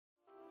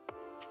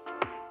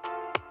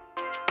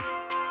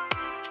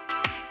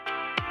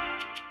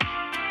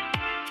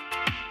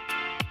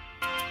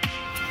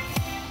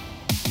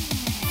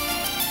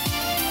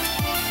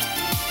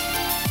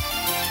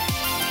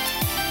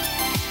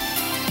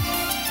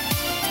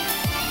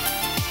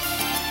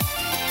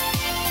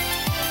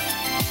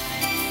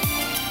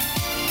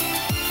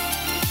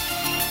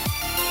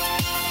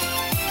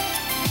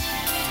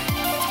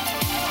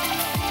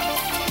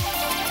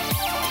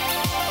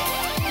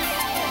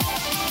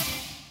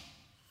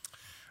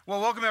Well,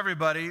 welcome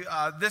everybody.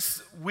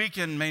 This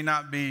weekend may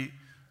not be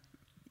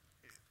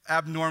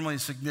abnormally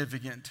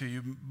significant to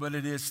you, but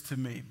it is to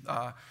me.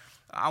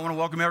 I want to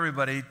welcome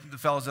everybody, the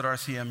fellows at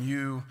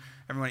RCMU,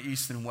 everyone at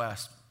East and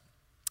West.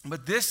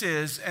 But this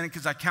is, and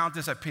because I count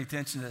this, I pay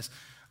attention to this,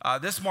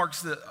 this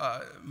marks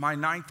my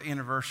 9th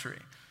anniversary.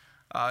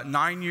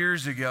 9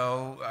 years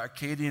ago,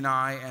 Katie and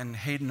I and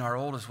Hayden, our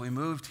oldest, we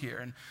moved here.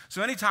 And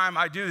so anytime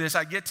I do this,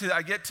 I get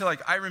to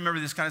like, I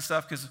remember this kind of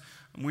stuff because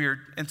I'm weird.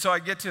 And so I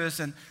get to this,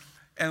 and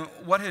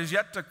what has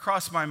yet to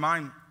cross my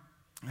mind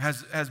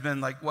has been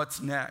like,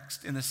 what's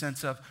next, in the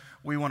sense of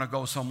we want to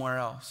go somewhere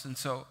else. And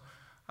so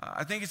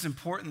I think it's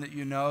important that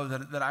you know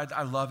that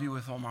I love you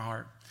with all my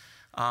heart.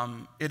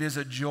 It is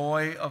a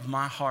joy of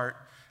my heart.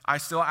 I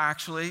still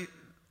actually,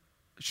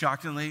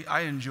 shockingly,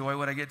 I enjoy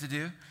what I get to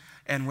do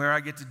and where I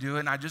get to do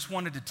it. And I just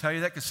wanted to tell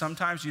you that because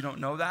sometimes you don't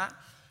know that.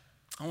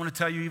 I want to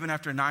tell you, even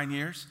after 9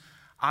 years,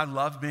 I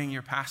love being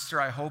your pastor.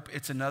 I hope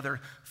it's another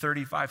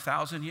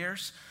 35,000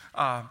 years.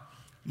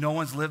 No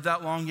one's lived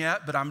that long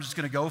yet, but I'm just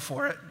going to go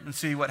for it and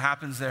see what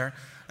happens there.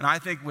 And I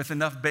think with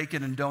enough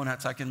bacon and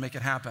donuts, I can make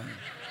it happen.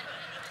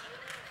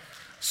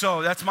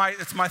 So that's my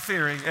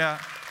theory, yeah.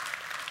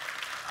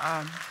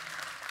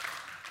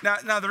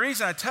 Now the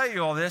reason I tell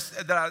you all this,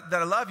 that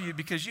I love you,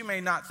 because you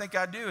may not think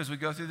I do as we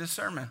go through this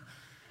sermon.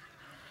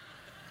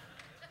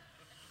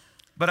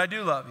 But I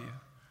do love you.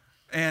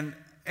 And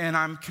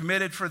I'm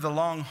committed for the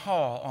long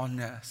haul on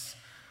this.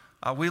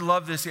 We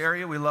love this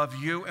area, we love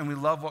you, and we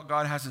love what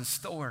God has in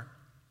store.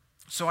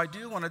 So I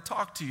do want to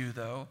talk to you,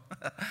 though,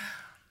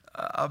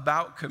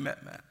 about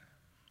commitment.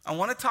 I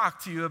want to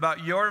talk to you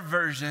about your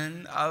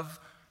version of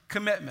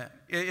commitment.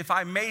 If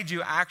I made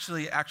you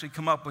actually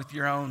come up with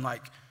your own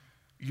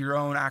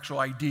actual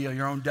idea,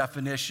 your own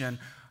definition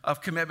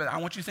of commitment, I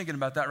want you thinking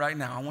about that right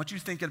now. I want you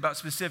thinking about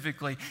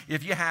specifically,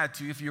 if you had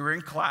to, if you were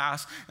in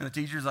class and the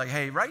teacher's like,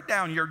 hey, write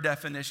down your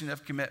definition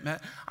of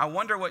commitment, I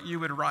wonder what you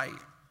would write.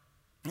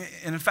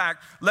 And in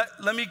fact,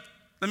 let me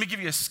give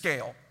you a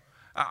scale.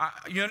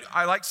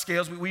 I like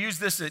scales. We use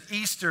this at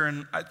Easter,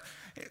 and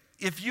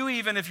if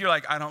you're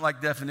like, I don't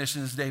like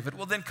definitions, David,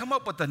 well, then come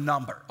up with a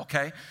number,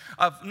 okay,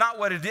 of not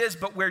what it is,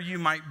 but where you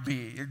might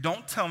be.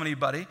 Don't tell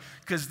anybody,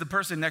 because the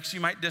person next to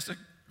you might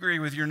disagree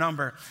with your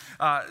number.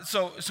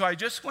 So I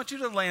just want you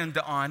to land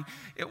on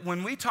it.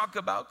 When we talk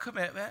about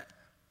commitment,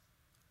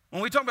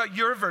 when we talk about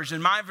your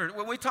version, my version,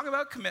 when we talk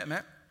about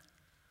commitment,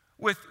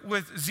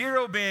 with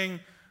 0 being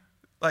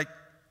like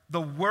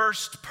the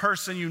worst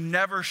person, you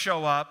never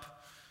show up,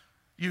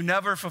 you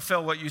never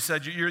fulfill what you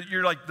said.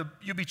 You're like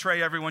you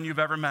betray everyone you've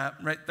ever met,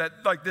 right?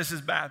 That like this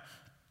is bad.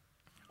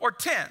 Or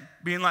 10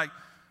 being like,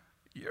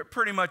 you're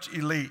pretty much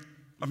elite.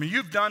 I mean,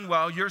 you've done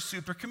well. You're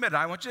super committed.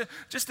 I want you to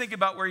just think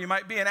about where you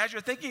might be. And as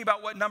you're thinking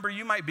about what number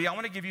you might be, I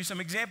want to give you some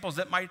examples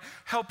that might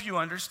help you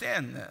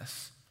understand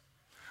this.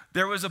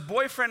 There was a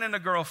boyfriend and a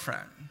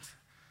girlfriend.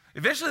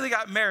 Eventually they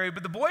got married,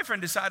 but the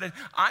boyfriend decided,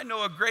 I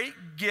know a great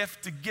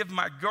gift to give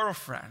my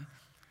girlfriend.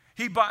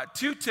 He bought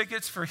 2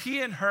 tickets for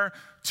he and her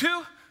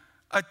to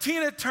a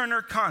Tina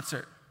Turner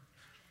concert.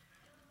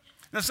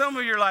 Now, some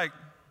of you are like,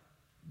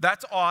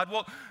 that's odd.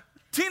 Well,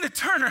 Tina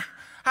Turner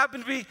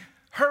happened to be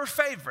her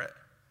favorite.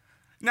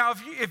 Now,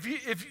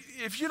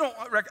 if you don't,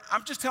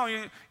 I'm just telling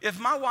you, if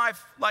my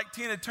wife liked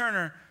Tina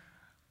Turner,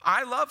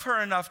 I love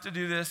her enough to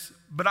do this,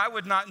 but I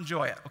would not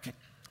enjoy it. Okay,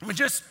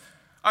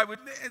 I would.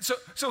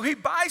 So he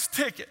buys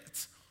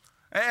tickets,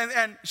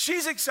 and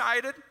she's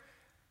excited.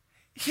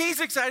 He's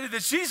excited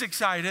that she's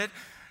excited.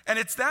 And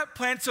it's that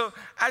plan. So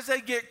as they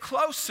get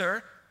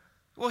closer,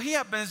 well, he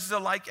happens to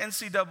like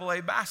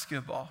NCAA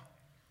basketball.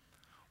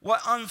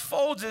 What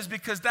unfolds is,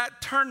 because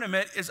that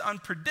tournament is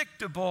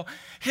unpredictable,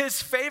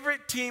 his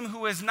favorite team,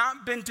 who has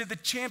not been to the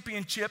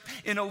championship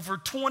in over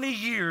 20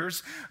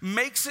 years,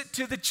 makes it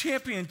to the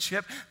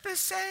championship the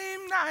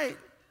same night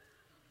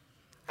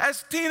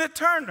as Tina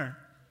Turner.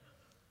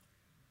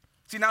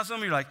 See, now some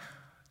of you are like,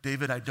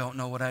 David, I don't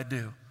know what I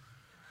do.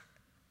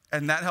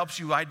 And that helps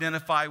you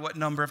identify what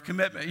number of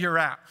commitment you're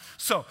at.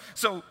 So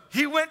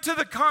he went to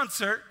the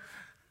concert.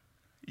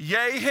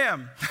 Yay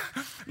him.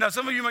 Now,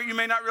 some of you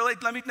may not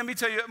relate. Let me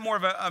tell you more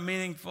of a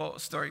meaningful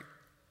story.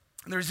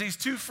 There's these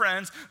 2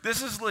 friends.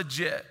 This is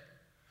legit.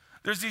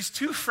 There's these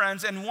 2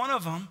 friends, and one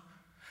of them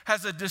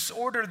has a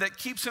disorder that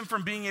keeps him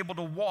from being able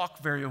to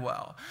walk very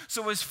well.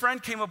 So his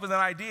friend came up with an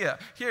idea.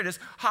 Here it is.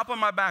 Hop on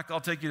my back. I'll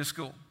take you to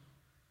school.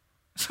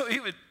 So he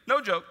would, no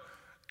joke,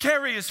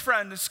 carry his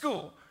friend to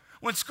school.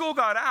 When school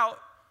got out,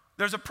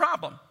 there's a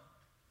problem.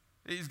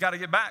 He's got to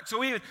get back.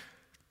 So he would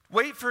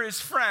wait for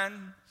his friend,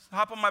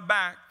 hop on my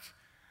back,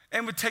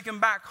 and would take him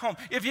back home.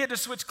 If he had to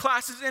switch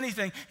classes,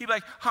 anything, he'd be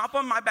like, hop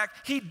on my back.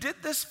 He did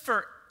this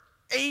for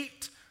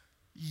 8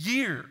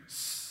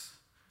 years.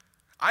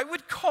 I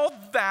would call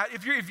that,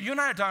 if you and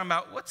I are talking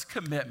about what's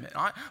commitment,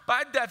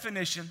 by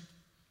definition,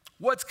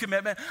 what's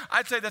commitment?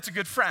 I'd say that's a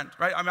good friend,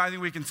 right? I mean, I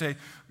think we can say,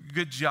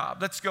 good job.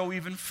 Let's go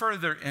even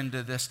further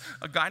into this.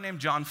 A guy named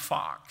John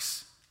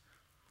Fox.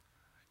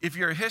 If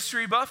you're a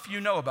history buff,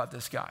 you know about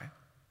this guy.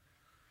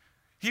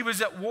 He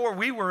was at war,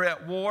 we were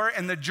at war,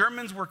 and the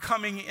Germans were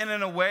coming in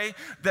a way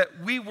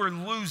that we were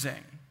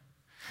losing.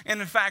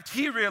 And in fact,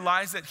 he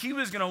realized that he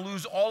was going to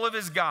lose all of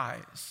his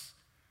guys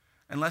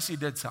unless he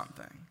did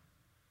something.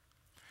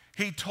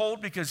 He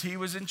told, because he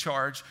was in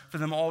charge, for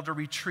them all to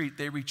retreat.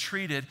 They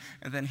retreated,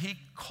 and then he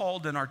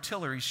called an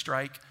artillery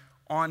strike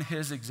on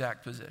his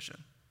exact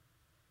position.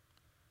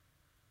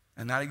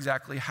 And that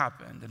exactly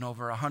happened, and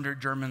over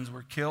 100 Germans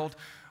were killed.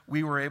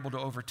 We were able to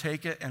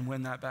overtake it and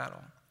win that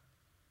battle.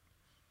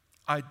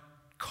 I'd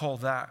call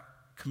that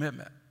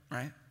commitment,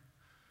 right?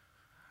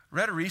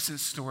 Read a recent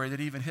story that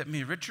even hit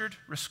me. Richard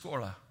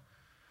Rescorla.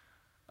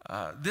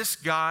 This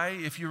guy,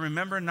 if you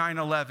remember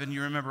 9/11,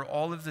 you remember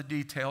all of the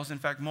details. In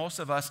fact, most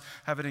of us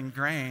have it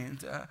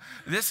ingrained.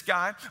 This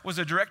guy was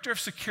a director of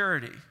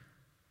security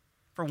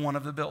for one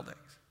of the buildings.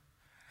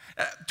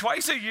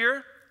 Twice a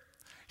year,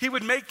 he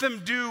would make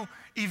them do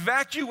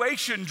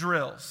evacuation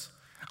drills.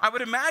 I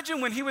would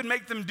imagine when he would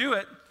make them do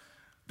it,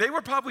 they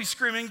were probably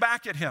screaming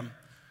back at him,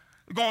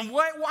 going,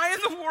 why in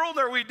the world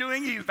are we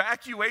doing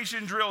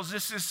evacuation drills?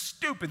 This is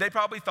stupid. They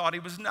probably thought he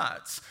was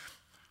nuts.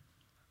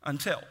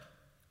 Until.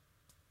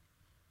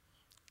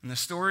 And the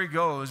story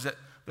goes that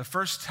the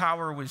first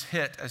tower was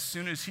hit. As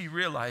soon as he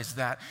realized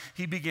that,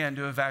 he began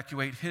to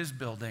evacuate his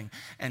building.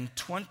 And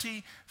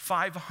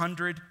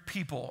 2,500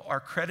 people are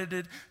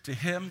credited to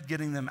him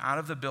getting them out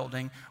of the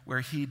building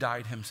where he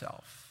died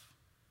himself.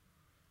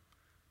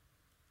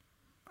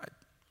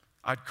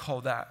 I'd call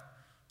that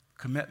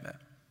commitment.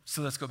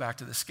 So let's go back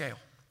to the scale.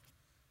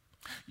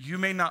 You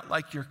may not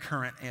like your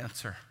current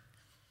answer.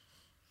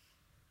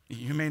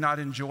 You may not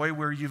enjoy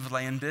where you've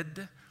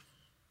landed,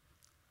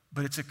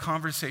 but it's a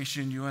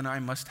conversation you and I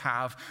must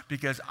have,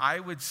 because I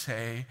would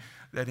say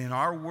that in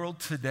our world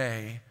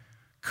today,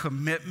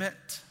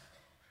 commitment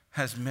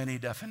has many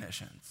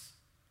definitions.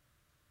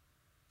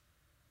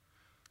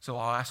 So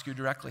I'll ask you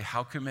directly,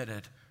 how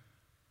committed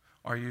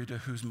are you to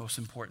who's most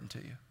important to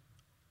you?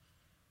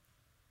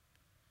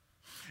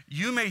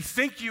 You may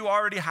think you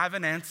already have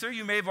an answer.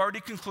 You may have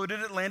already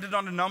concluded it, landed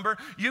on a number.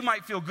 You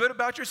might feel good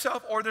about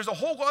yourself, or there's a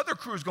whole other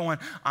crew's going,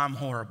 I'm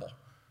horrible.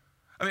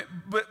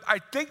 But I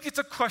think it's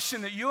a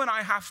question that you and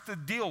I have to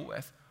deal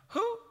with.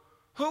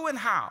 Who and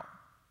how?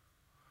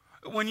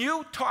 When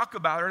you talk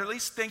about, or at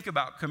least think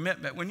about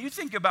commitment, when you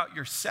think about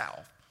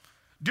yourself,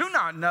 do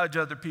not nudge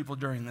other people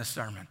during this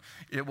sermon.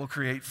 It will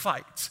create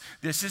fights.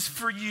 This is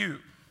for you.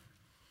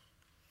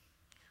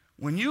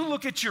 When you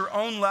look at your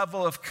own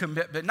level of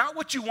commitment, not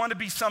what you want to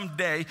be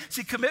someday.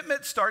 See,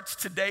 commitment starts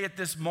today at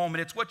this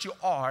moment. It's what you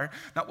are,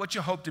 not what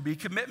you hope to be.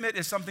 Commitment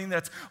is something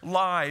that's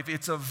live.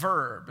 It's a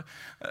verb.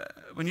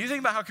 When you think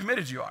about how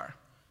committed you are,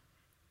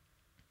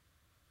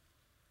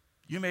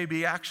 you may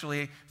be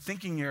actually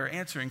thinking you're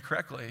answering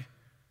correctly,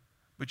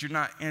 but you're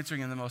not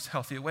answering in the most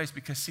healthy of ways,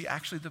 because, see,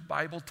 actually the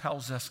Bible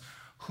tells us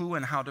who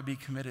and how to be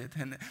committed.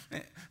 And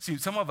see,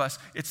 some of us,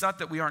 it's not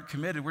that we aren't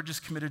committed. We're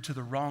just committed to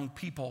the wrong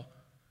people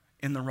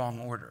in the wrong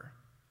order.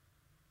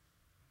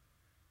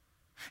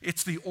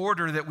 It's the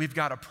order that we've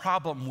got a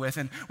problem with.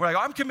 And we're like,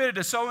 I'm committed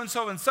to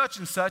so-and-so and such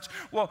and such.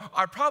 Well,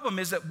 our problem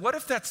is that what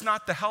if that's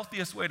not the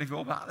healthiest way to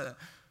go about it?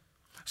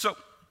 So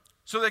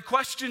they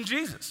question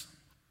Jesus.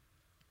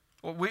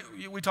 Well,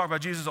 we talk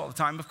about Jesus all the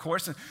time, of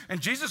course, and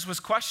Jesus was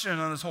questioning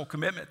on this whole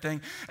commitment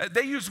thing.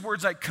 They use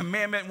words like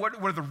commandment,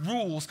 what are the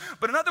rules?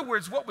 But in other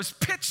words, what was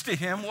pitched to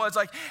him was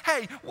like,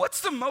 hey, what's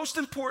the most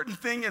important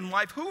thing in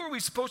life? Who are we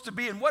supposed to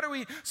be, and what are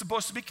we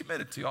supposed to be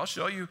committed to? I'll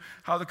show you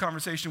how the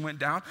conversation went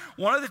down.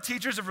 One of the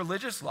teachers of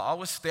religious law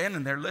was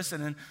standing there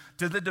listening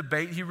to the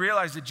debate. He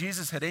realized that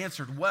Jesus had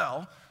answered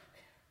well,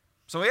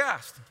 so he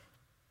asked,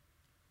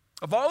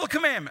 of all the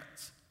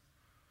commandments,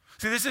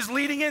 see, this is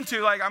leading into,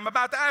 like, I'm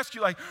about to ask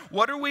you, like,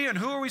 what are we and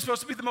who are we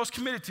supposed to be the most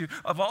committed to?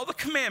 Of all the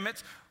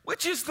commandments,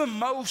 which is the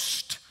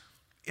most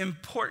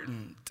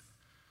important?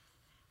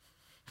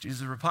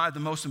 Jesus replied, the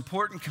most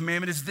important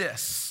commandment is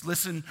this.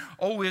 Listen,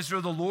 O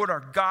Israel, the Lord our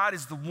God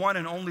is the one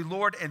and only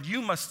Lord, and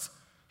you must,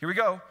 here we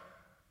go,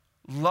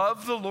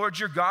 love the Lord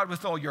your God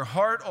with all your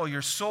heart, all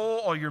your soul,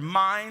 all your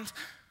mind,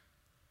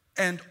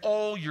 and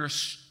all your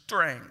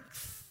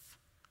strength.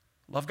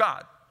 Love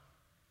God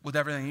with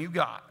everything you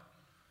got.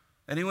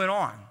 And he went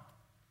on.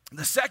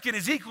 The second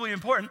is equally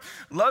important.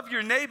 Love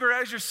your neighbor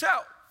as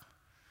yourself.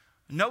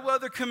 No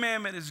other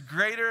commandment is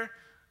greater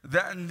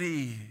than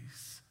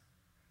these.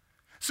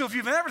 So if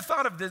you've never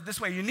thought of this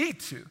way, you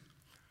need to.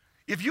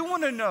 If you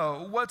want to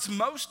know what's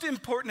most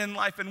important in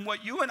life and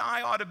what you and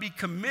I ought to be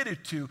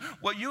committed to,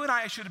 what you and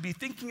I should be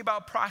thinking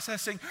about,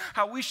 processing,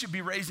 how we should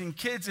be raising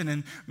kids and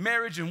in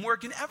marriage and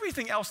work and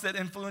everything else that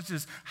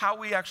influences how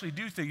we actually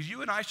do things,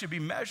 you and I should be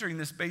measuring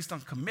this based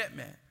on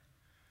commitment.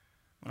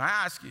 When I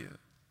ask you,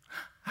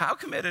 how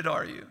committed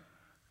are you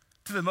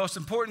to the most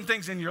important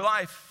things in your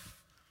life?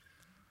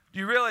 Do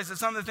you realize that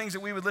some of the things that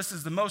we would list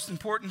as the most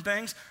important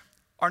things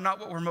are not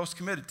what we're most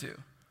committed to?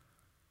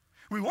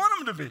 We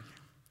want them to be,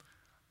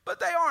 but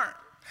they aren't.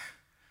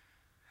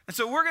 And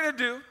so we're going to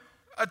do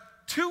a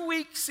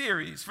 2-week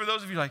series. For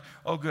those of you like,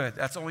 oh good,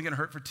 that's only going to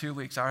hurt for 2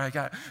 weeks. All right,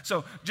 got it.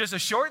 So just a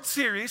short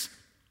series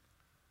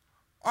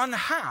on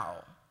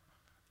how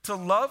to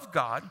love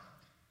God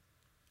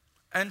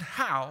and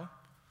how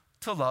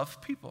to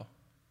love people.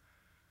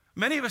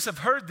 Many of us have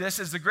heard this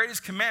as the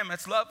greatest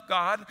commandments: love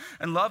God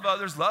and love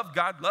others, love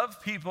God,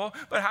 love people.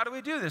 But how do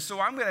we do this? So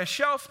I'm going to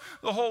shelf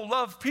the whole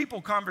love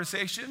people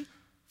conversation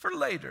for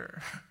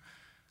later.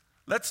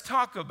 Let's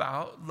talk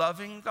about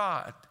loving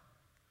God.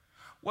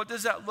 What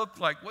does that look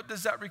like? What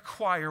does that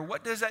require?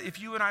 What does that,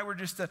 if you and I were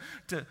just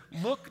to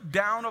look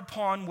down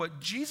upon what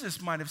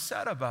Jesus might have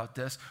said about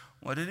this,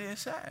 what did he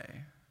say?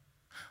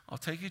 I'll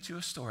take you to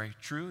a story.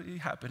 Truly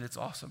happened. It's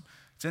awesome.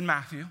 It's in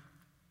Matthew.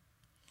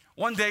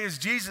 One day as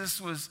Jesus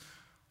was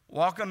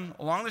walking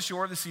along the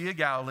shore of the Sea of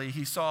Galilee,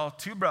 he saw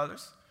two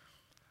brothers,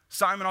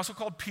 Simon, also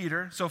called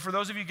Peter. So for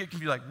those of you who get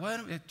confused, like,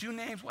 what? Two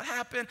names? What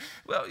happened?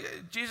 Well,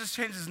 Jesus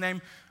changed his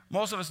name.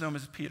 Most of us know him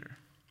as Peter.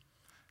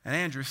 And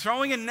Andrew,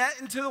 throwing a net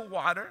into the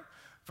water,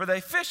 for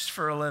they fished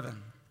for a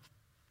living.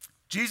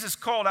 Jesus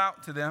called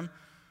out to them,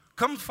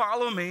 "Come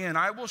follow me, and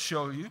I will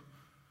show you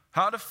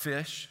how to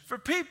fish for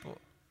people."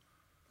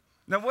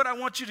 Now, what I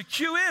want you to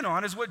cue in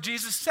on is what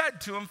Jesus said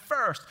to him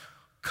first.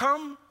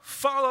 Come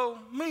follow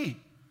me.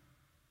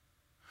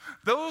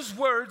 Those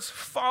words,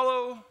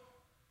 follow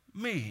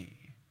me.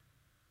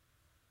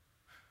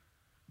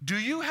 Do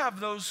you have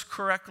those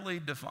correctly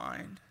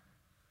defined?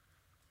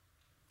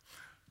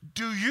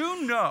 Do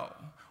you know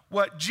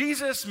what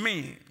Jesus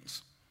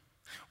means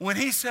when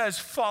he says,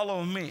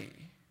 follow me?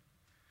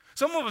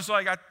 Some of us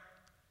are like,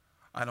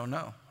 I don't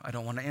know. I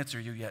don't want to answer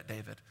you yet,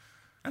 David.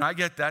 And I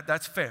get that.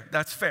 That's fair.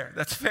 That's fair.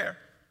 That's fair.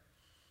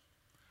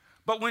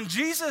 But when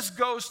Jesus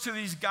goes to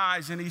these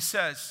guys and he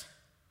says,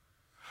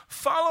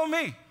 follow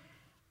me,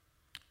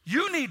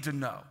 you need to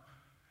know.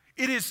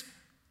 It is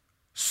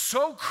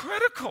so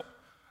critical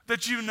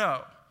that you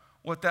know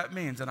what that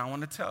means, and I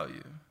want to tell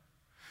you.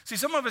 See,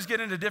 some of us get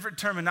into different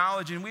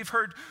terminology, and we've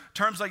heard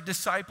terms like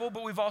disciple,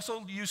 but we've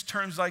also used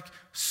terms like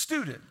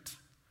student.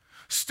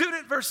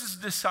 Student versus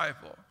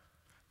disciple,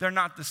 they're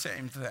not the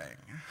same thing.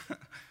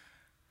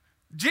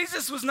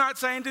 Jesus was not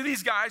saying to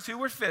these guys who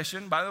were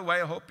fishing, by the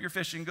way, I hope your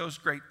fishing goes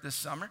great this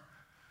summer,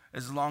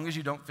 as long as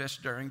you don't fish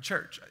during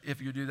church. If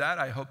you do that,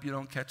 I hope you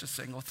don't catch a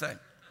single thing.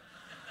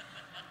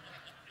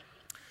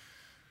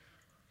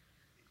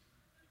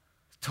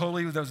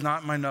 Totally, that was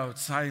not in my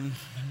notes. I'm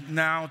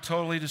now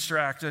totally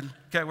distracted.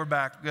 Okay, we're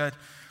back. Good.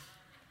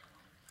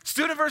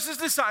 Student versus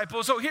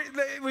disciple. So here,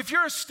 if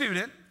you're a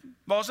student,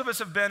 most of us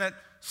have been at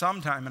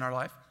some time in our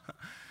life.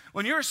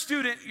 When you're a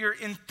student, you're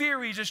in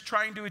theory just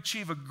trying to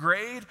achieve a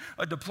grade,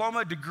 a diploma,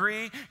 a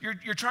degree.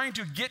 You're trying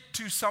to get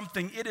to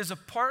something. It is a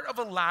part of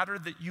a ladder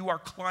that you are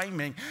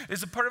climbing. It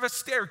is a part of a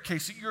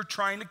staircase that you're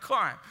trying to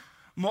climb.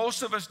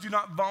 Most of us do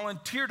not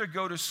volunteer to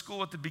go to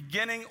school at the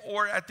beginning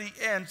or at the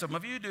end. Some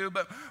of you do,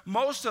 but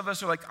most of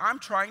us are like, I'm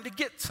trying to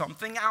get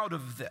something out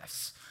of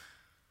this.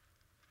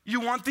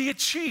 You want the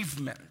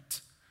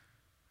achievement.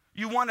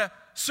 You want a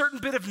certain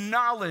bit of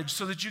knowledge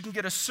so that you can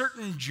get a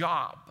certain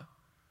job.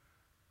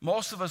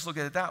 Most of us look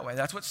at it that way.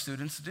 That's what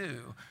students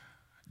do.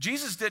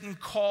 Jesus didn't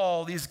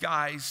call these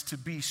guys to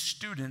be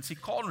students. He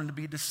called them to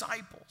be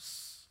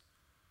disciples.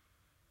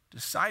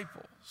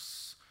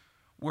 Disciples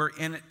were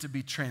in it to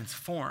be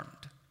transformed.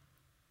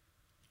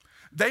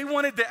 They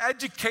wanted the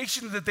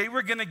education that they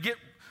were going to get,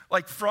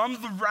 like, from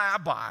the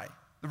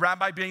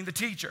rabbi being the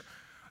teacher.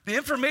 The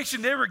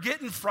information they were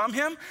getting from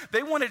him,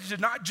 they wanted to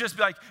not just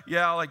be like,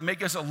 yeah, like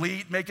make us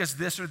elite, make us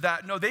this or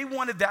that. No, they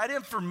wanted that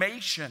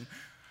information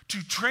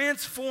to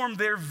transform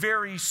their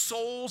very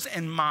souls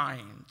and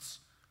minds.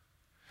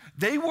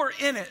 They were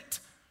in it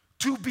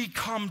to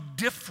become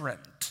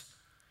different.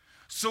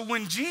 So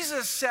when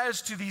Jesus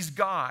says to these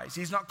guys,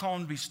 he's not calling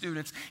them to be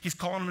students, he's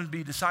calling them to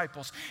be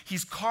disciples.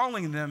 He's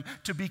calling them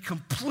to be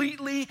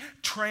completely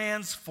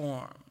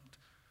transformed.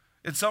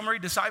 In summary,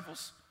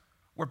 disciples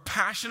were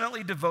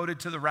passionately devoted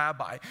to the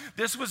rabbi.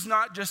 This was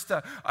not just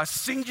a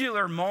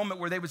singular moment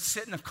where they would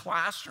sit in a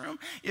classroom.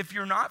 If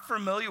you're not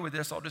familiar with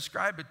this, I'll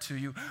describe it to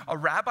you. A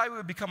rabbi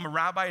would become a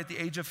rabbi at the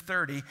age of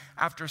 30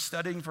 after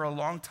studying for a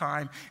long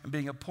time and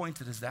being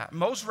appointed as that.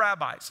 Most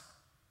rabbis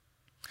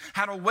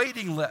had a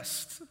waiting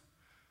list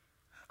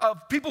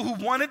of people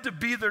who wanted to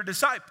be their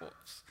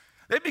disciples.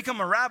 They'd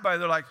become a rabbi,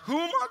 they're like, who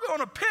am I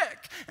going to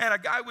pick? And a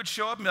guy would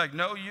show up and be like,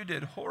 no, you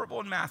did horrible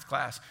in math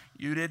class.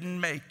 You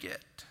didn't make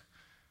it.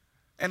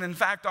 And in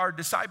fact, our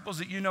disciples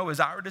that you know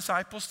as our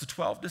disciples, the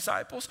 12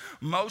 disciples,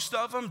 most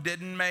of them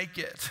didn't make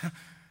it.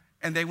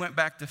 And they went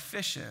back to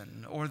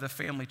fishing or the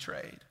family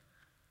trade.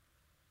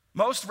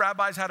 Most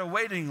rabbis had a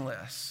waiting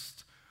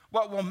list.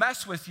 What will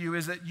mess with you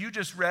is that you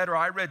just read, or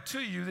I read to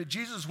you, that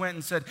Jesus went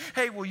and said,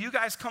 hey, will you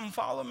guys come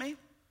follow me?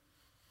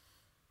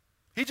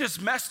 He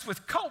just messed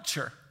with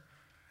culture.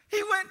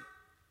 He went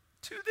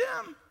to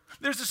them.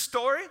 There's a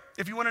story,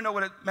 if you want to know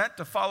what it meant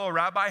to follow a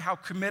rabbi, how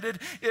committed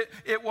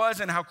it was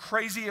and how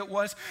crazy it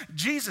was.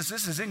 Jesus,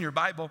 this is in your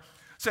Bible,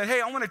 said,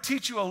 hey, I want to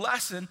teach you a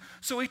lesson.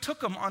 So he took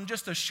them on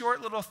just a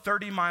short little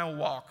 30-mile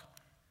walk.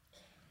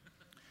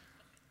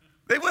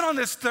 They went on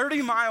this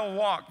 30-mile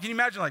walk. Can you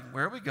imagine, like,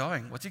 where are we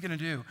going? What's he going to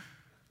do?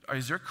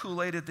 Is there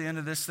Kool-Aid at the end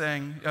of this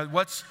thing?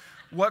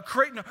 What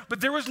great, but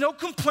there was no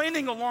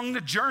complaining along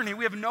the journey.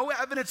 We have no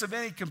evidence of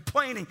any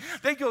complaining.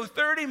 They go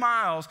 30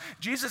 miles.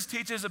 Jesus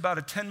teaches about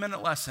a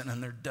 10-minute lesson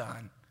and they're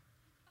done.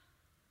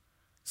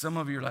 Some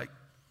of you are like,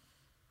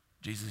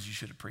 Jesus, you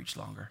should have preached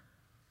longer.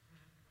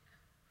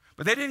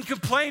 But they didn't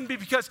complain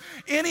because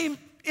anything,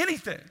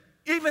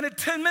 even a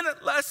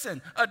 10-minute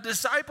lesson, a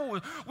disciple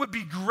would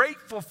be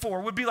grateful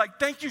for, would be like,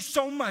 thank you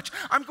so much.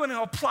 I'm going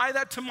to apply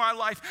that to my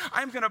life.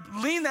 I'm going to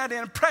lean that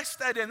in, press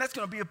that in. That's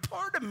going to be a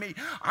part of me.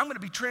 I'm going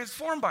to be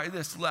transformed by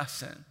this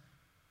lesson.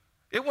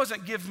 It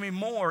wasn't give me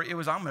more. It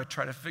was, I'm going to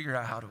try to figure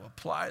out how to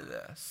apply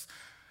this.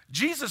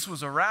 Jesus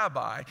was a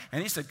rabbi,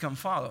 and he said, come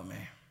follow me.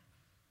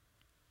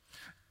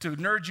 To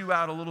nerd you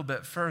out a little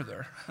bit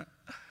further,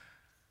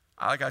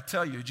 like I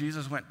tell you,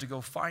 Jesus went to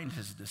go find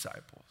his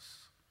disciples.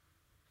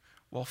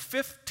 Well,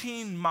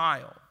 15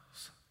 miles,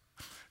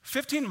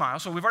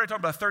 so we've already talked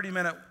about a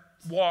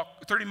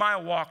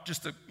 30-mile walk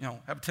just to,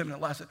 have a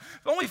 10-minute lesson.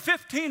 But only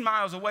 15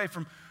 miles away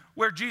from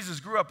where Jesus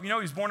grew up. He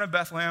was born in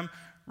Bethlehem,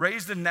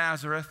 raised in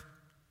Nazareth.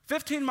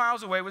 15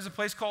 miles away was a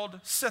place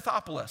called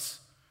Scythopolis.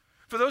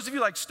 For those of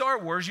you like Star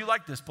Wars, you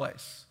like this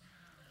place.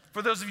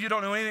 For those of you who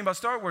don't know anything about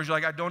Star Wars, you're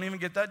like, I don't even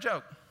get that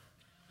joke.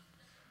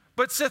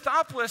 But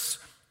Scythopolis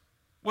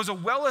was a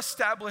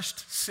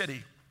well-established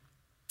city,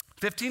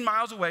 15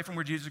 miles away from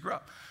where Jesus grew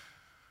up.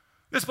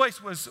 This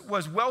place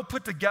was well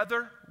put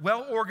together,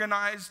 well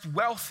organized,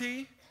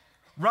 wealthy,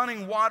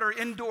 running water,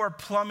 indoor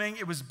plumbing.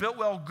 It was built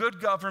well, good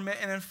government,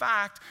 and in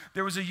fact,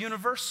 there was a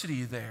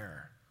university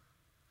there.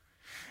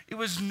 It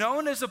was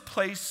known as a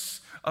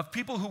place of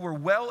people who were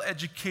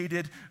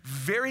well-educated,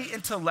 very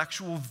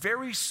intellectual,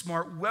 very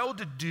smart,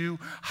 well-to-do,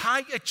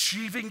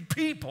 high-achieving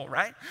people,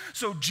 right?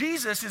 So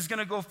Jesus is going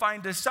to go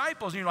find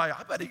disciples, and you're like,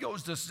 I bet he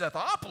goes to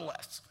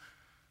Scythopolis.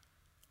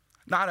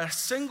 Not a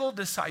single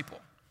disciple.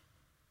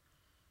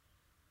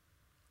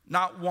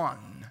 Not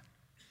one.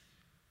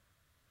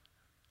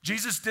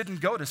 Jesus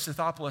didn't go to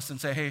Scythopolis and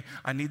say, hey,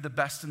 I need the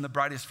best and the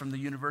brightest from the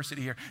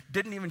university here.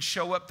 Didn't even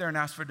show up there and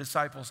ask for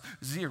disciples.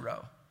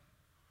 Zero.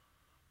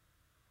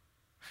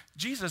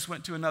 Jesus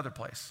went to another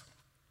place,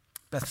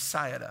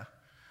 Bethsaida.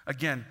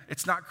 Again,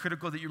 it's not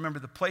critical that you remember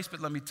the place, but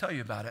let me tell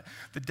you about it.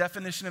 The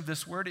definition of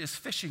this word is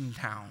fishing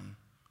town.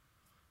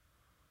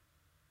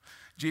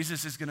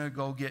 Jesus is going to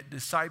go get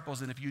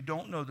disciples, and if you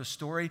don't know the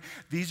story,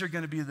 these are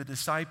going to be the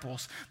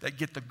disciples that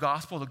get the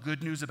gospel, the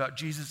good news about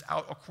Jesus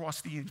out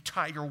across the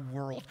entire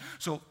world.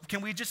 So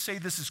can we just say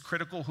this is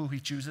critical who he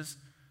chooses?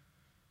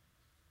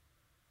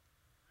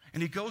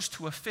 And he goes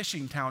to a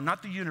fishing town,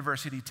 not the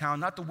university town,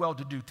 not the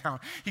well-to-do town.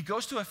 He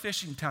goes to a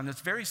fishing town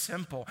that's very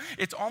simple.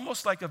 It's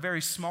almost like a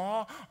very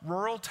small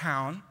rural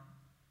town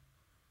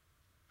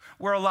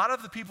where a lot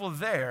of the people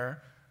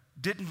there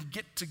didn't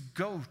get to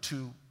go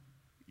to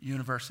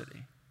university.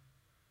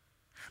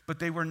 But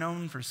they were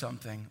known for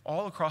something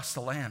all across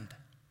the land.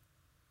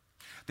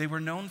 They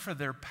were known for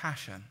their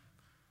passion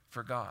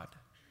for God.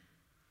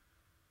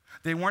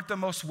 They weren't the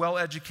most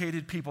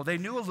well-educated people. They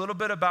knew a little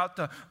bit about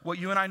what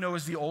you and I know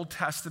as the Old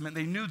Testament.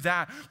 They knew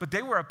that, but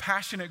they were a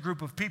passionate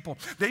group of people.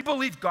 They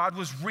believed God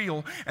was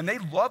real, and they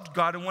loved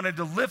God and wanted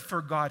to live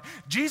for God.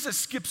 Jesus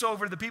skips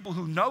over the people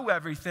who know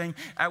everything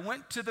and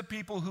went to the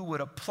people who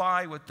would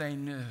apply what they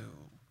knew.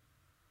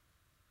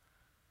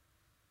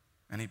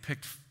 And he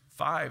picked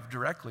 5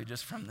 directly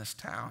just from this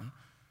town,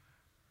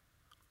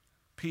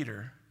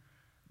 Peter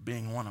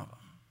being one of them.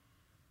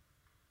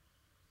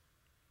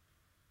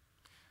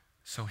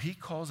 So he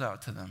calls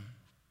out to them,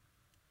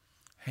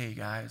 hey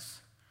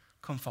guys,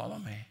 come follow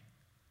me.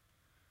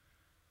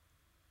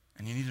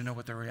 And you need to know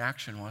what their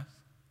reaction was.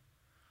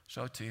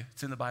 Show it to you.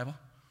 It's in the Bible.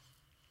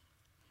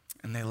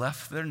 And they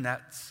left their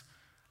nets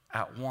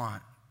at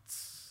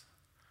once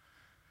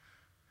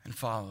and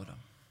followed him.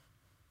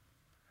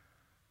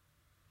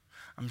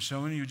 I'm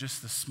showing you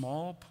just the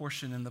small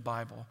portion in the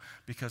Bible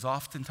because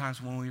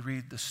oftentimes when we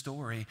read the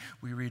story,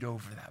 we read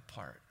over that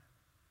part.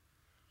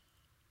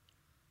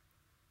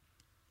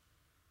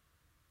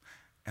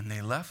 And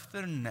they left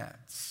their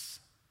nets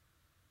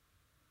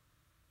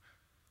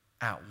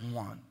at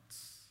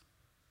once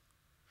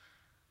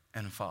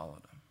and followed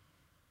him.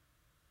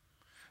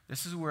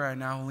 This is where I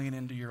now lean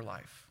into your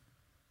life.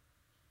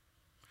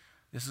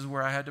 This is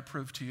where I had to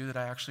prove to you that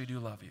I actually do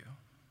love you.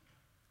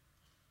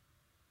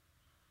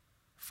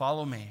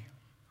 Follow me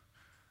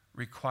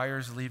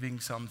requires leaving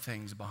some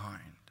things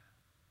behind.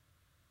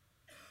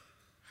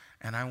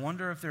 And I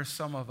wonder if there's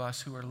some of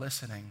us who are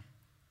listening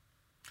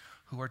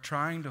who are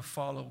trying to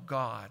follow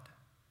God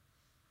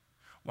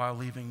while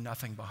leaving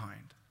nothing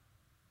behind.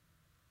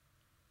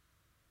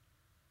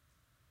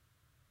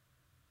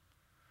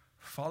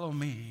 Follow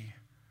me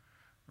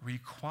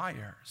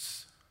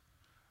requires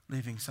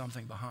leaving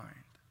something behind.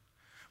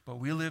 But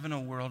we live in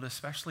a world,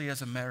 especially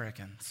as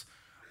Americans,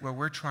 where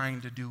we're trying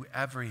to do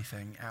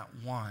everything at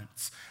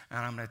once.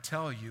 And I'm going to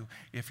tell you,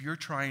 if you're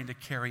trying to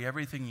carry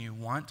everything you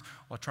want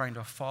while trying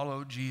to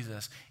follow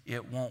Jesus,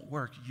 it won't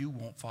work. You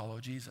won't follow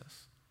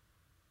Jesus.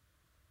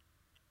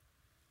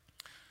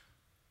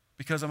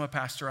 Because I'm a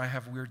pastor, I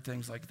have weird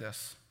things like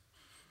this.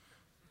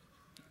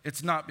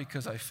 It's not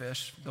because I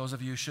fish. Those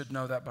of you should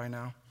know that by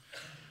now.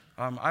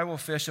 I will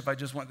fish if I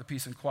just want the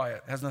peace and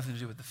quiet. It has nothing to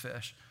do with the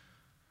fish.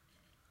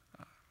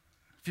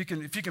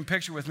 If you can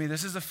picture with me,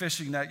 this is a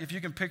fishing net. If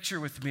you can picture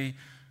with me,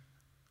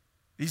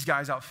 these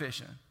guys out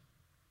fishing.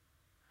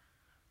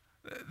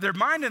 They're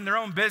minding their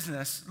own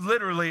business,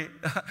 literally,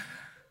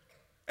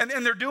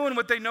 and they're doing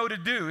what they know to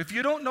do. If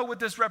you don't know what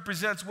this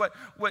represents,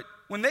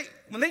 when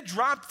they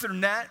dropped their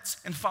nets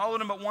and followed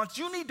him at once,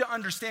 you need to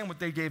understand what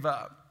they gave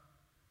up.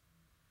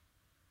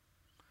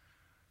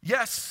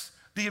 Yes,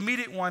 the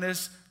immediate one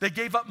is they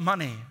gave up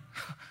money.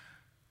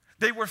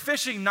 They were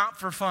fishing not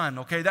for fun,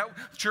 okay?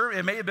 Sure,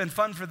 it may have been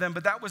fun for them,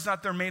 but that was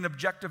not their main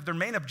objective. Their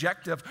main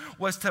objective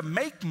was to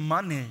make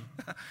money.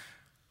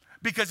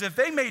 Because if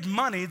they made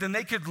money, then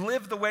they could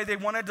live the way they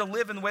wanted to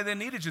live and the way they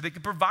needed to. They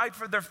could provide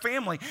for their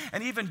family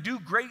and even do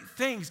great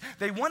things.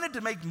 They wanted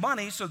to make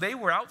money, so they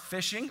were out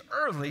fishing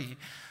early.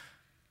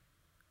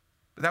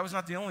 But that was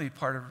not the only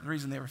part of the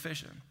reason they were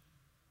fishing.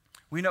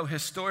 We know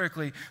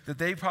historically that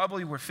they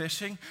probably were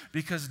fishing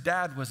because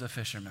Dad was a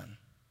fisherman.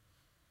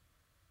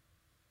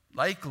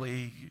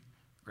 Likely,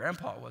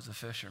 Grandpa was a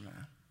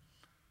fisherman.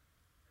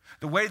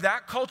 The way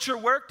that culture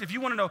worked, if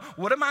you want to know,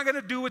 what am I going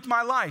to do with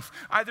my life?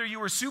 Either you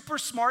were super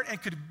smart and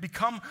could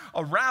become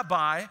a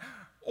rabbi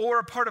or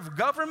a part of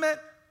government,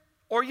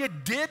 or you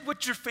did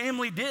what your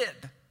family did.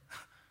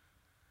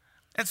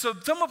 And so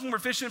some of them were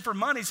fishing for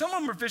money. Some of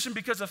them were fishing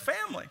because of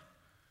family.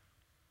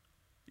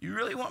 You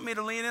really want me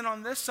to lean in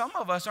on this? Some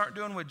of us aren't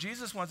doing what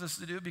Jesus wants us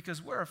to do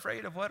because we're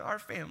afraid of what our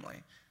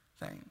family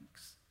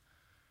thinks.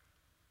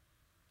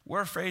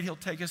 We're afraid he'll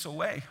take us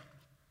away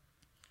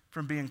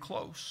from being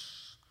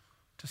close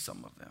to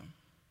some of them.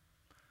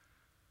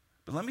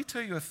 But let me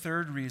tell you a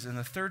third reason,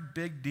 a third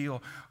big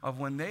deal of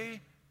when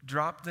they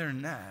dropped their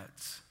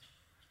nets.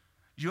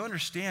 You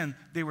understand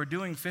they were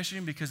doing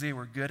fishing because they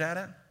were good at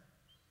it?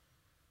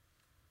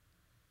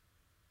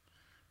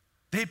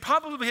 They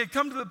probably had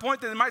come to the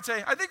point that they might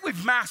say, I think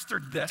we've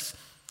mastered this.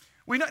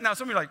 Now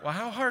some of you are like, well,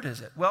 how hard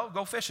is it? Well,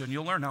 go fishing.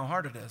 You'll learn how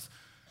hard it is.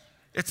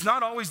 It's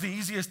not always the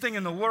easiest thing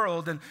in the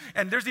world.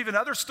 And there's even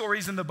other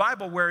stories in the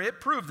Bible where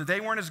it proved that they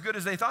weren't as good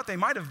as they thought they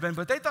might have been,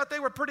 but they thought they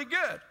were pretty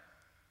good.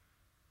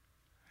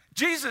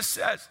 Jesus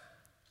says,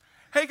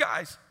 hey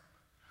guys,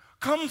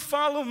 come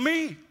follow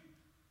me.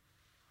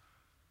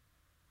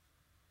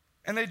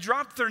 And they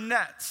dropped their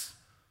nets.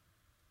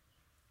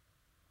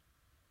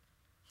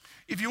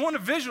 If you want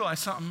to visualize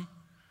something,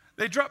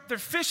 they dropped their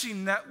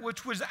fishing net,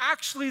 which was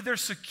actually their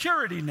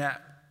security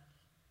net.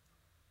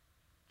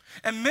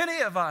 And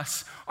many of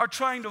us are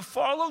trying to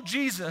follow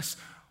Jesus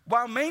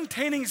while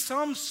maintaining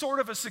some sort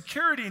of a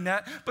security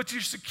net, but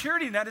your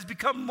security net has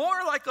become more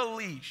like a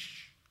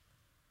leash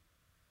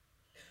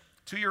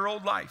to your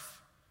old life.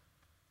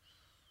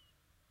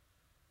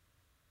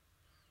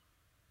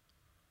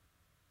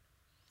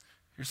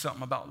 Here's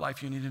something about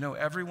life you need to know.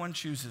 Everyone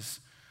chooses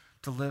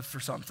to live for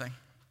something.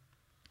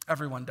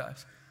 Everyone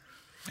does.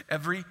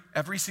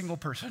 Every single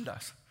person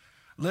does.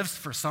 Lives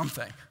for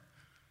something.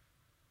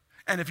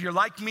 And if you're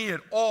like me at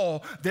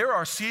all, there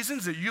are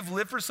seasons that you've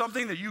lived for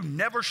something that you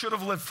never should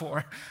have lived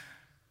for.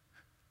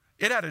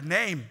 It had a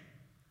name.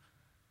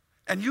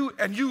 And you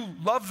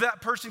loved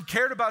that person,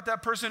 cared about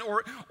that person,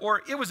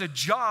 or it was a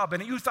job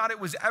and you thought it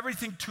was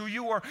everything to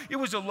you, or it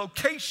was a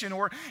location,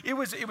 or it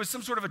was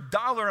some sort of a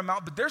dollar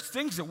amount. But there's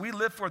things that we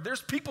live for.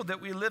 There's people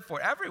that we live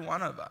for. Every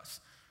one of us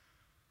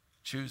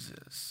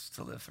chooses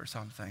to live for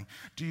something.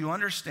 Do you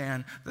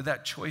understand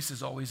that choice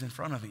is always in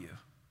front of you?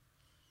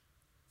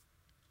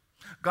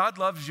 God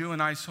loves you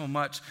and I so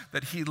much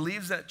that he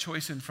leaves that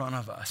choice in front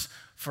of us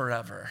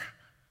forever.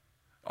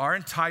 Our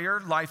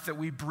entire life that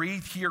we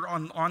breathe here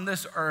on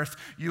this earth,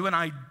 you and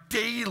I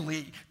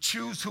daily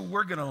choose who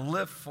we're going to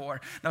live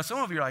for. Now, some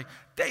of you are like,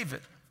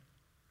 David,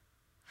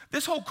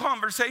 this whole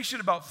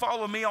conversation about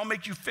follow me, I'll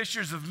make you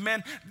fishers of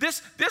men,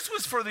 this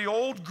was for the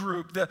old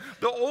group, the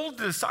old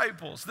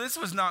disciples. This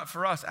was not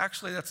for us.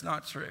 Actually, that's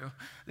not true.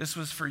 This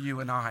was for you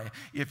and I.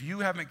 If you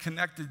haven't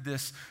connected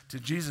this to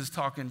Jesus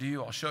talking to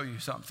you, I'll show you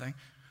something.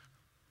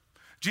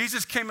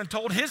 Jesus came and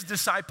told his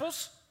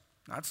disciples,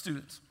 not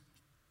students,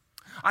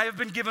 I have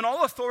been given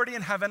all authority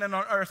in heaven and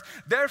on earth.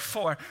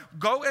 Therefore,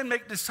 go and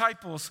make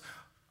disciples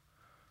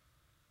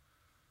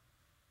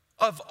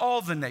of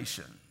all the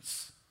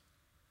nations.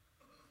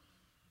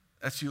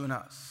 That's you and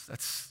us.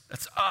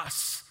 That's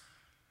us.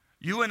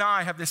 You and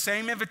I have the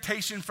same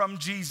invitation from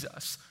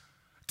Jesus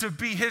to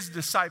be his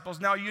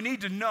disciples. Now, you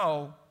need to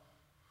know,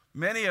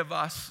 many of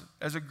us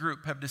as a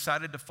group have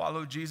decided to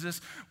follow Jesus.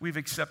 We've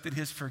accepted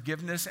his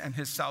forgiveness and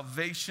his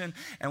salvation,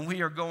 and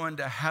we are going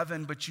to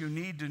heaven. But you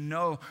need to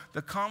know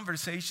the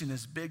conversation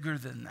is bigger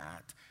than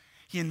that.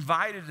 He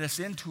invited us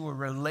into a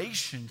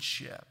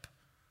relationship,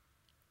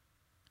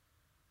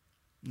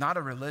 not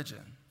a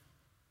religion.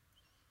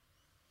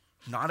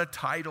 Not a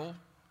title.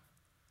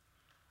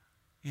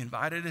 He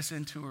invited us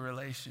into a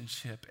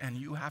relationship, and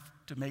you have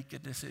to make a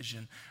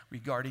decision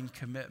regarding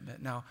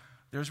commitment. Now,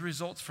 there's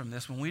results from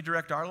this. When we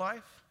direct our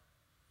life,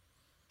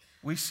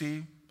 we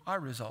see our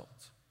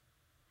results.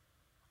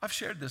 I've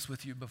shared this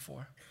with you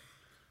before.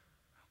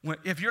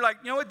 If you're like,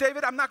 you know what,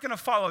 David, I'm not going to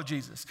follow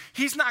Jesus.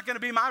 He's not going to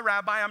be my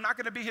rabbi. I'm not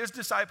going to be his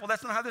disciple.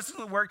 That's not how this is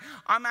going to work.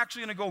 I'm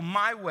actually going to go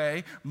my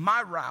way,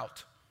 my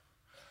route.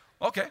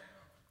 Okay.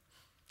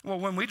 Well,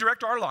 when we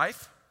direct our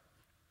life,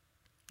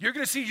 you're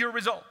going to see your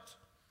results.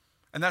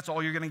 And that's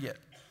all you're going to get.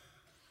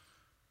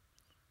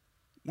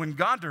 When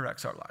God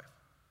directs our life,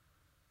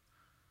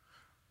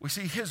 we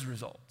see his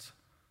results.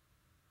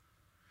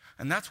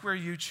 And that's where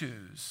you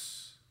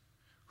choose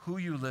who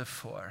you live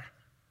for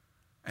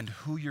and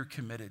who you're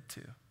committed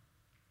to.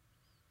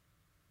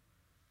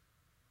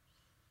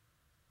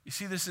 You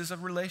see, this is a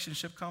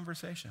relationship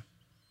conversation.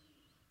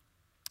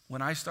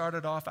 When I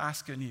started off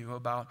asking you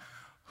about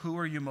who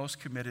are you most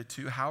committed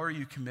to, how are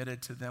you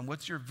committed to them,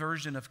 what's your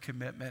version of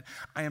commitment,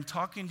 I am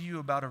talking to you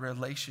about a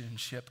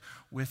relationship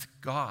with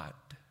God.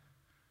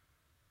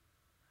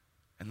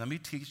 And let me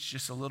teach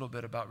just a little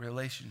bit about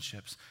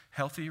relationships.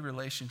 Healthy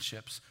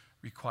relationships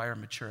require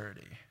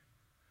maturity.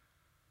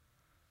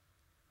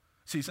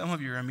 See, some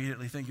of you are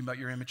immediately thinking about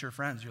your immature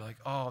friends. You're like,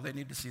 oh, they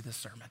need to see this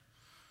sermon.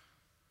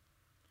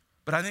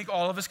 But I think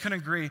all of us can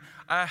agree,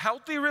 a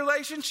healthy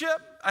relationship,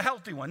 a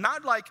healthy one,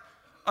 not like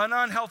an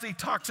unhealthy,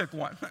 toxic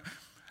one.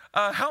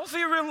 A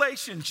healthy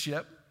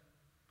relationship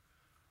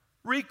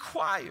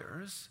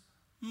requires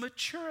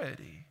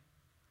maturity.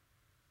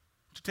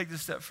 To take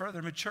this a step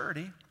further,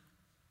 maturity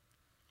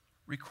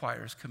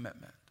requires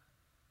commitment.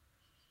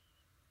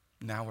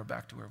 Now we're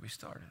back to where we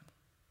started.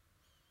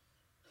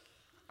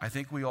 I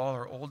think we all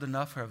are old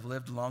enough or have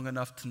lived long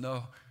enough to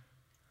know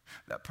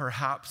that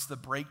perhaps the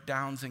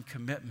breakdowns in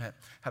commitment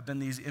have been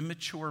these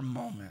immature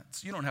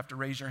moments. You don't have to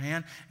raise your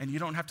hand and you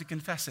don't have to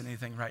confess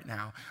anything right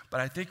now. But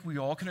I think we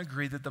all can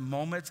agree that the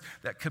moments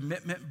that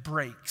commitment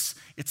breaks,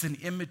 it's an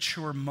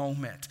immature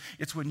moment.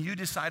 It's when you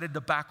decided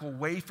to back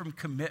away from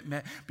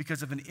commitment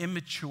because of an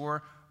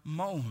immature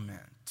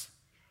moment.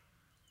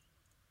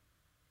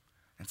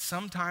 And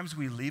sometimes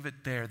we leave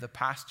it there. The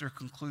pastor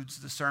concludes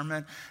the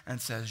sermon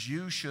and says,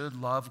 you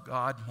should love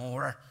God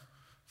more.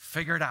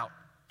 Figure it out.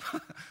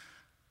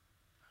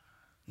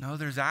 No,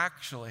 there's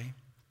actually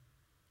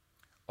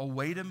a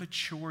way to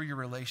mature your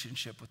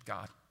relationship with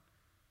God.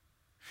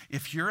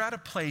 If you're at a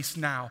place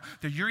now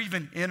that you're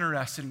even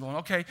interested in going,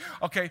 okay,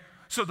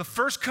 so the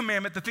first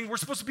commandment, the thing we're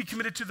supposed to be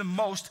committed to the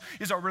most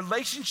is our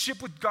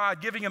relationship with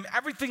God, giving him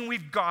everything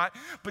we've got.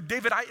 But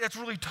David, that's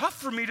really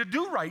tough for me to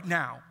do right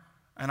now.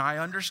 And I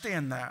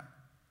understand that.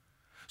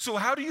 So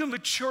how do you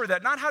mature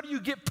that? Not how do you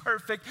get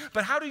perfect,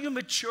 but how do you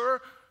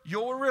mature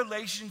your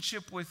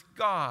relationship with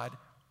God?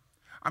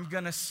 I'm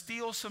going to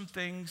steal some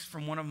things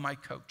from one of my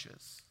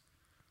coaches.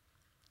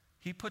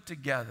 He put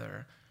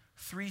together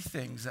 3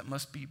 things that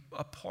must be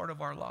a part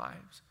of our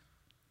lives.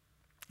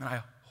 And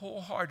I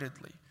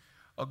wholeheartedly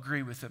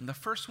agree with him. The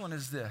first one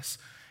is this.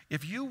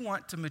 If you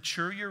want to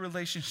mature your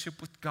relationship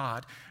with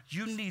God,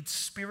 you need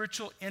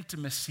spiritual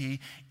intimacy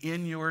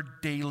in your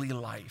daily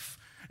life.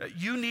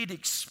 You need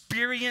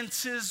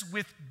experiences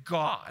with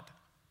God.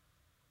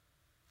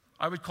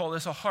 I would call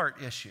this a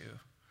heart issue.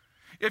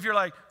 If you're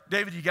like,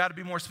 David, you got to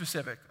be more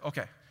specific.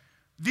 Okay.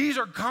 These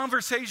are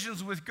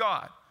conversations with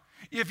God.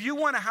 If you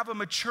want to have a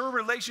mature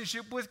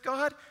relationship with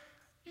God,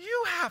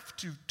 you have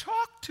to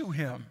talk to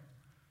him.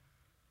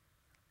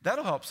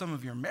 That'll help some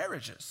of your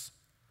marriages.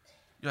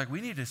 You're like, we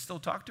need to still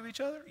talk to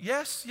each other?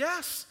 Yes.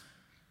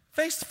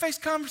 Face-to-face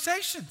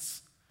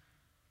conversations.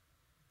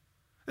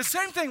 The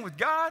same thing with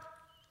God.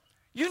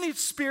 You need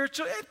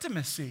spiritual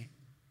intimacy.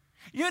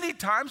 You need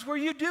times where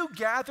you do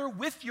gather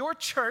with your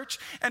church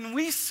and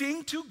we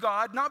sing to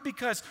God, not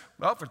because,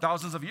 well, for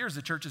thousands of years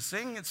the church is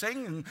singing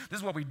and this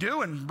is what we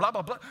do and blah,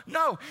 blah, blah.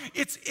 No,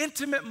 it's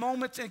intimate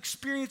moments and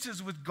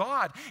experiences with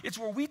God. It's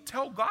where we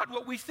tell God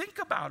what we think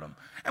about him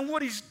and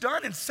what he's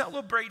done and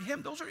celebrate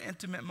him. Those are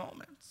intimate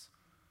moments.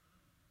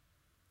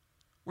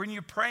 When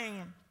you're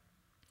praying,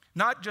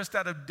 not just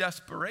out of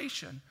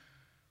desperation,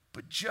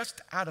 but just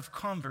out of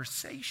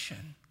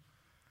conversation.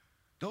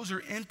 Those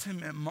are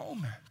intimate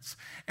moments.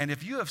 And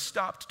if you have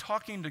stopped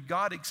talking to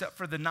God except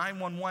for the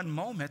 911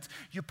 moments,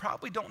 you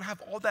probably don't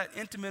have all that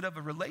intimate of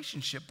a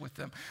relationship with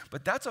him.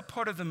 But that's a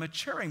part of the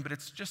maturing, but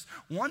it's just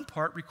one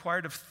part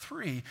required of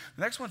 3.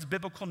 The next one's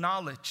biblical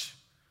knowledge.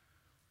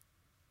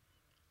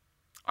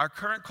 Our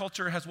current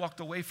culture has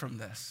walked away from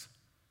this.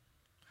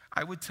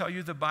 I would tell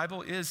you the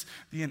Bible is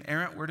the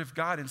inerrant word of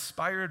God,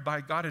 inspired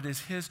by God. It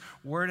is his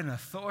word and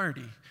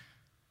authority.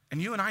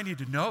 And you and I need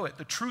to know it,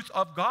 the truth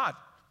of God.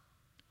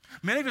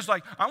 Many of us are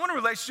like, I want a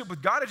relationship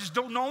with God, I just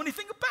don't know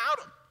anything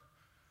about him.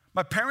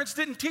 My parents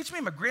didn't teach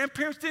me, my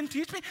grandparents didn't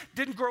teach me,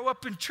 didn't grow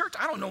up in church,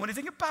 I don't know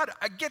anything about it.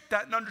 I get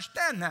that and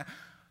understand that.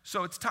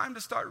 So it's time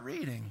to start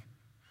reading.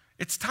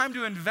 It's time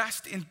to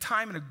invest in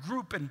time in a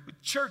group and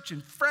with church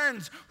and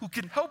friends who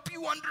can help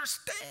you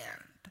understand.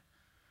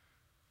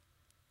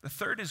 The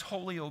third is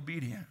holy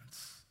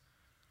obedience.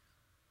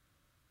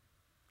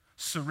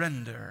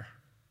 Surrender.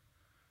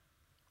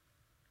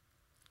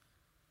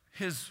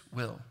 His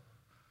will,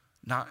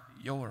 not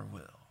your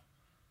will.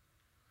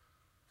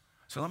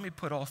 So let me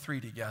put all 3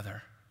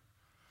 together.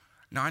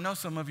 Now, I know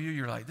some of you,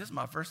 you're like, this is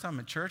my first time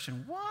in church,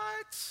 and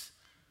what?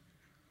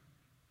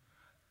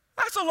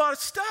 That's a lot of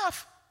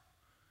stuff.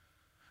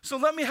 So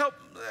let me help.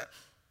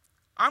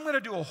 I'm going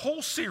to do a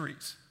whole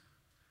series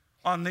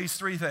on these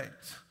 3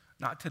 things.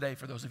 Not today,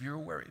 for those of you who are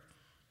worried.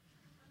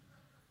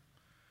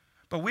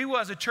 But we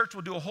as a church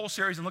will do a whole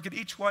series and look at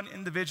each one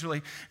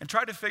individually and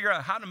try to figure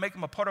out how to make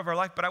them a part of our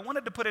life. But I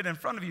wanted to put it in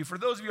front of you. For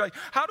those of you like,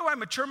 how do I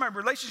mature my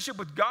relationship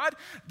with God?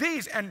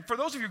 These, and for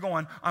those of you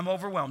going, I'm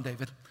overwhelmed,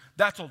 David.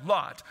 That's a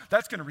lot.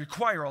 That's going to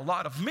require a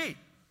lot of me.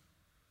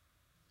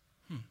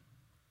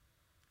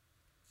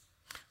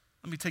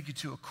 Let me take you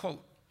to a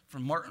quote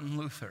from Martin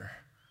Luther.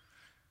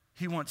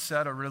 He once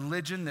said, a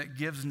religion that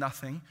gives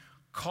nothing,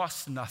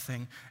 costs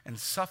nothing, and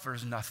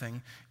suffers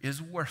nothing is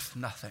worth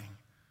nothing.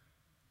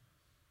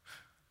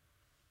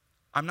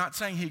 I'm not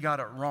saying he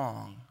got it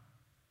wrong,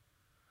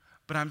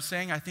 but I'm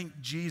saying I think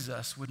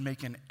Jesus would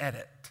make an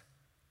edit.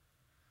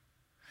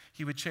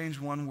 He would change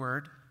one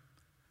word.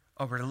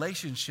 A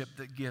relationship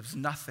that gives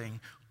nothing,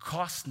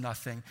 costs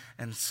nothing,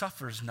 and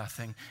suffers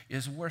nothing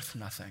is worth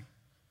nothing.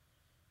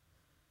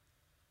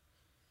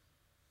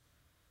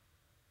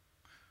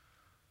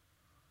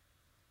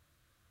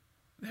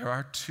 There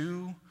are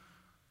 2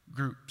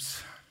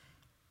 groups,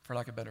 for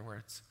lack of better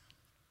words.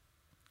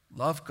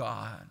 Love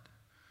God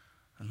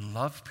and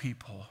love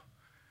people,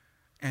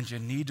 and you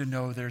need to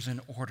know there's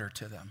an order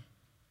to them.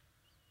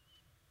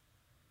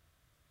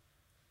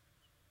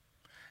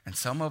 And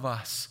some of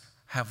us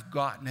have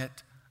gotten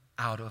it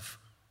out of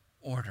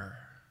order.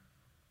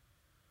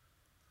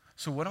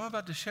 So what I'm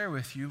about to share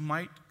with you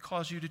might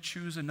cause you to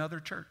choose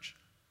another church.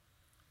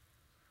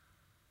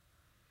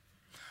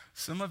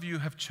 Some of you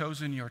have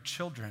chosen your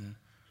children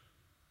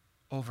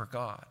over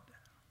God.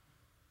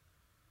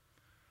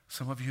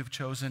 Some of you have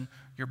chosen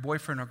your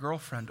boyfriend or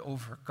girlfriend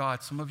over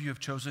God. Some of you have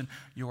chosen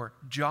your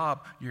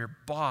job, your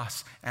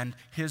boss, and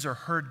his or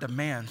her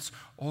demands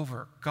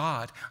over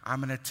God.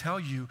 I'm going to tell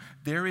you,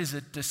 there is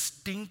a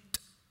distinct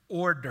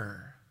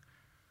order.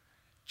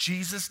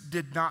 Jesus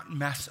did not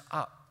mess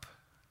up.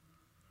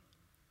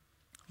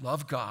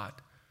 Love God,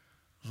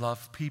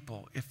 love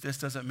people. If this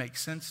doesn't make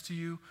sense to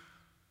you,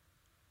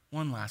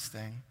 one last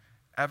thing.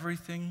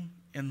 Everything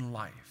in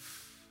life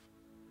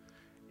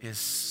is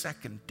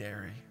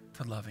secondary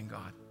to loving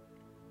God.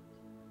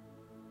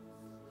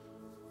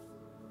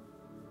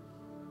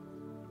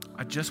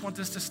 I just want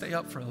this to stay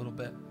up for a little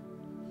bit.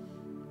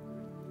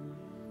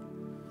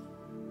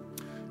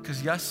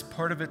 Because yes,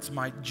 part of it's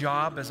my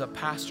job as a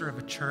pastor of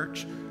a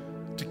church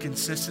to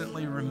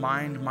consistently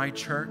remind my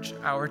church,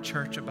 our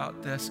church,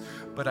 about this,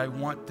 but I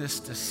want this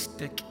to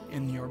stick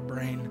in your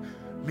brain,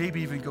 maybe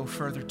even go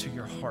further to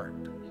your heart.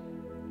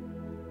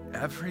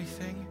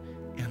 Everything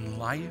in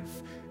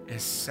life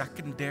is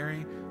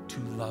secondary to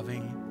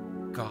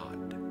loving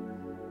God.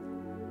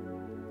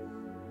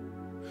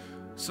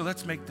 So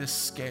let's make this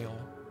scale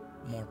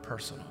more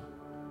personal.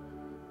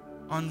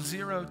 On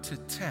 0 to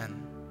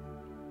 10,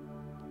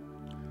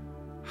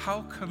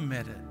 how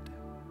committed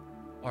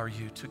are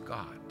you to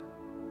God?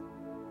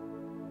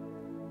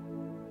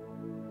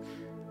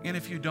 And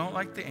if you don't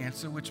like the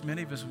answer, which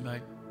many of us would be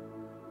like,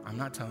 I'm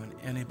not telling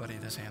anybody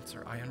this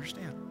answer, I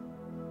understand.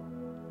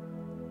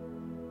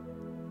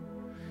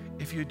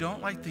 If you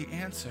don't like the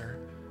answer,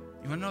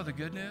 you want to know the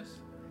good news?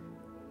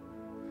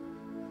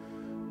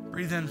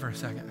 Breathe in for a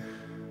second.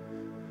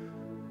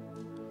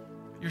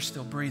 You're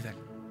still breathing.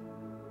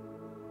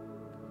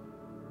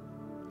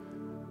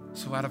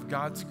 So out of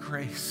God's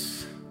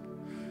grace,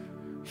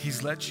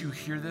 He's let you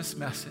hear this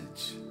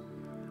message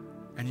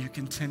and you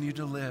continue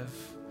to live,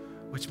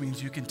 which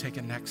means you can take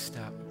a next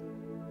step.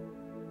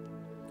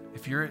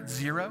 If you're at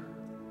 0,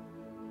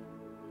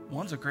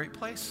 1's a great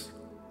place.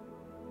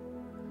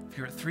 If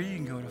you're at 3, you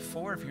can go to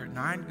 4. If you're at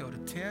 9, go to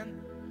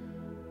 10.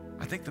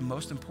 I think the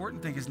most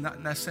important thing is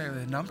not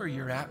necessarily the number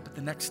you're at, but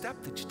the next step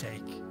that you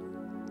take.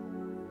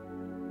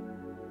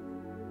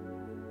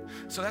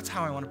 So that's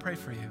how I want to pray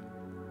for you.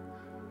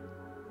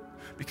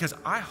 Because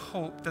I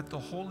hope that the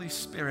Holy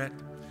Spirit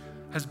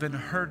has been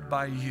heard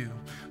by you.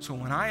 So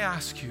when I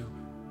ask you,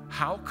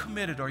 how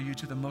committed are you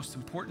to the most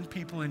important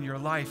people in your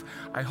life?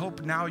 I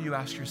hope now you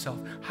ask yourself,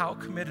 how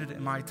committed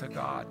am I to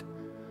God?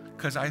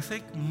 Because I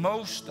think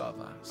most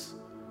of us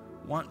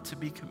want to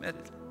be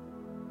committed.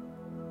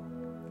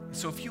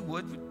 So if you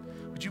would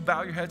you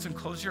bow your heads and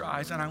close your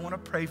eyes? And I want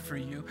to pray for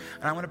you.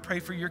 And I want to pray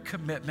for your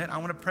commitment. I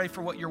want to pray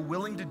for what you're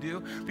willing to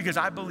do, because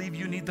I believe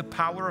you need the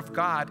power of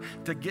God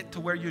to get to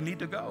where you need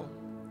to go.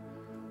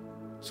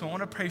 So I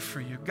want to pray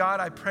for you. God,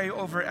 I pray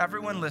over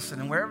everyone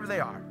listening, wherever they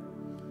are,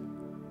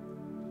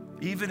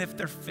 even if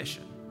they're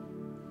fishing.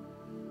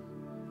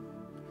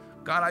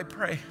 God, I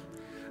pray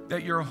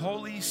that your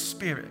Holy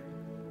Spirit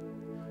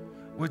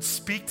would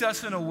speak to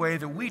us in a way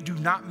that we do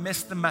not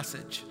miss the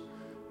message.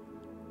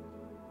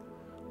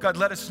 God,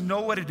 let us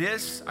know what it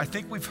is. I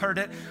think we've heard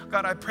it.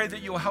 God, I pray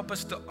that you'll help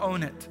us to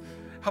own it.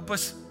 Help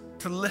us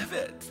to live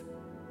it.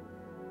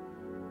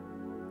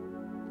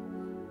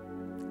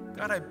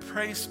 God, I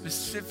pray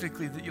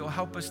specifically that you'll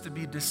help us to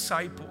be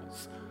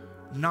disciples,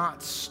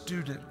 not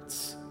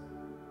students.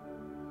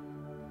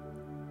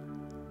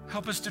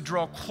 Help us to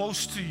draw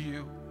close to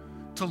you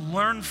to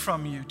learn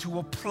from you, to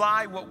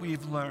apply what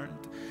we've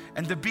learned,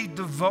 and to be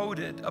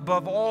devoted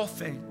above all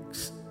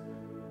things.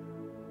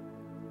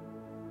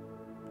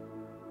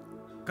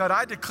 God,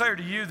 I declare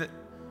to you that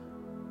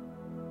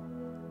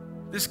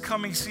this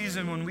coming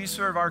season, when we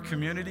serve our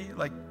community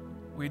like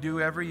we do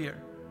every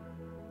year,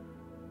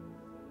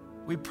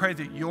 we pray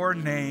that your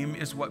name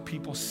is what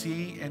people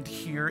see and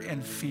hear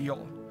and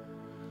feel.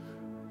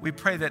 We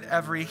pray that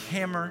every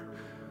hammer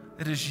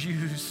that is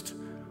used,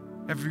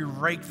 every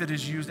rake that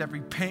is used,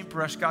 every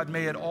paintbrush, God,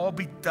 may it all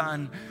be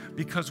done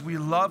because we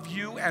love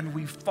you and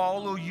we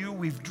follow you.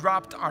 We've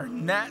dropped our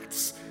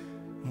nets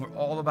and we're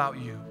all about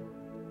you.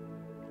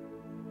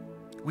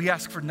 We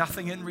ask for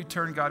nothing in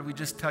return, God. We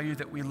just tell you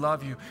that we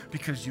love you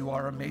because you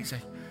are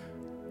amazing.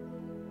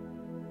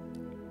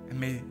 And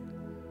may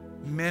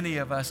many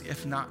of us,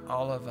 if not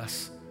all of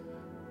us,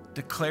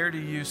 declare to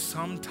you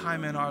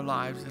sometime in our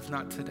lives, if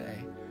not today,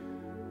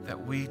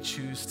 that we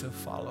choose to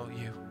follow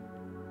you.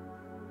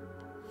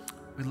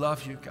 We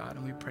love you, God,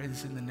 and we pray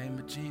this in the name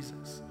of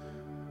Jesus.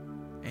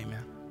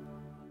 Amen.